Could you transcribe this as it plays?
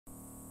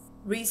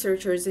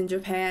Researchers in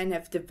Japan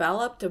have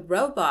developed a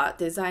robot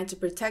designed to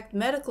protect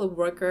medical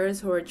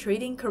workers who are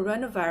treating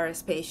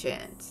coronavirus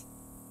patients.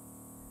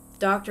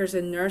 Doctors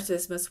and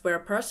nurses must wear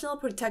personal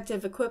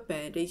protective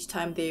equipment each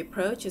time they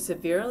approach a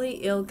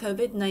severely ill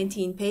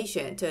COVID-19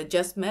 patient to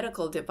adjust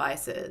medical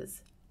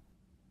devices.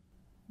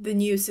 The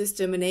new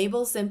system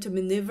enables them to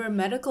maneuver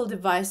medical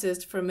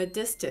devices from a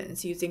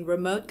distance using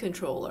remote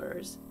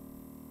controllers.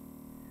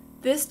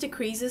 This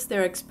decreases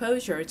their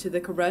exposure to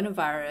the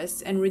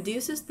coronavirus and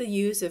reduces the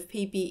use of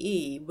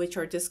PPE, which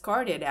are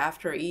discarded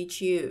after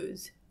each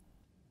use.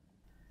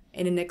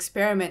 In an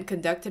experiment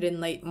conducted in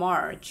late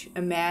March,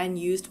 a man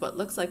used what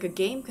looks like a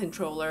game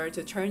controller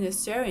to turn a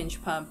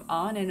syringe pump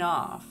on and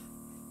off.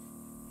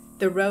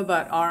 The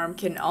robot arm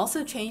can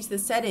also change the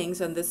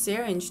settings on the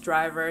syringe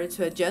driver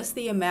to adjust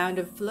the amount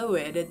of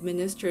fluid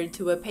administered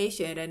to a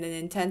patient in an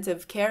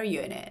intensive care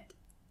unit.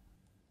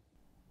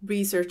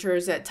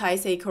 Researchers at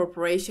Taisei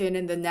Corporation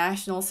and the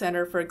National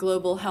Center for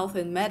Global Health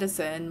and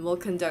Medicine will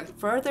conduct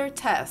further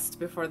tests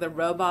before the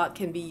robot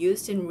can be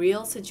used in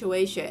real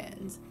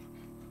situations.